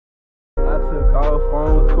off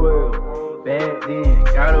on 12. Back then,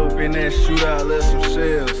 got up in that shootout, left some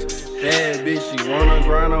shells. Bad bitch, she wanna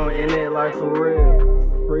grind on in it like a rail.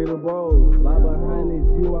 Free the bros, lie behind it,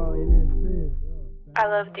 you out in that cell. I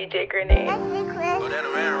love DJGren8de. Oh, that a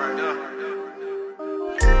man right there.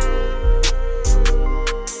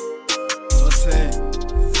 What's that?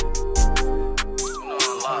 You know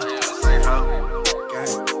a lot, yeah. Safe house.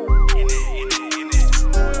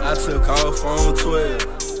 I took off on 12.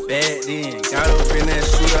 Back then, got up in that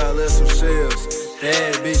shootout, left some shells.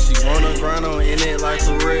 Bad bitch, she wanna grind on in it like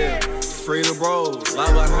a rail. Free the bros,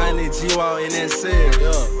 lie behind it, G-Wall in that cell.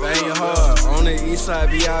 Yeah, banging hard, on the east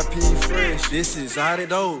side, VIP fresh. This is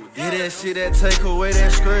ATibaVV, did that shit that take away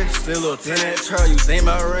that stress. Still up in that truck, you think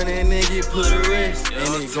about running and get put to rest.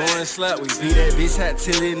 And it going slap, we beat that bitch hat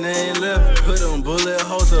till it ain't left. Put them bullet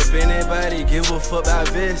holes up in that body, give a fuck about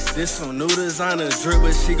vest. This some new designer drip,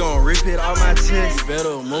 but she gon' rip it off my chest.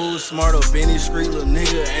 Better move smart up in these street, little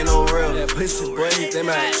nigga ain't no real. That pussy boy, they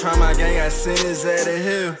might try my gang, I send his at the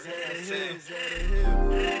hill. I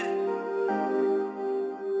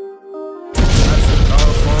took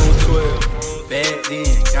off on 12. Back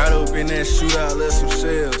then, got up in that shootout, left some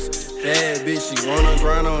shells. Bad bitch, she wanna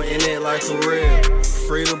grind on in it like a rail.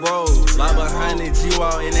 Free the bros, lie behind it,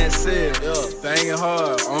 G-Wall in that cell. Yeah, banging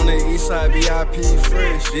hard, on the east side, VIP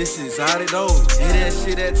fresh. This is ATibaVV, did that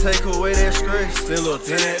shit that take away that stress. Still up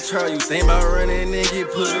in that truck, you think about running and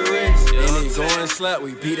get put to rest. And it going slap,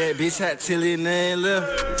 we beat that bitch hat till it ain't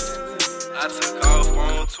left. I took off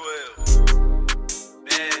on 12.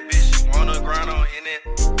 Bad bitch, she wanna grind on in it.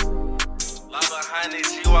 Lie behind it,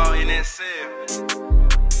 G-Wall in that cell.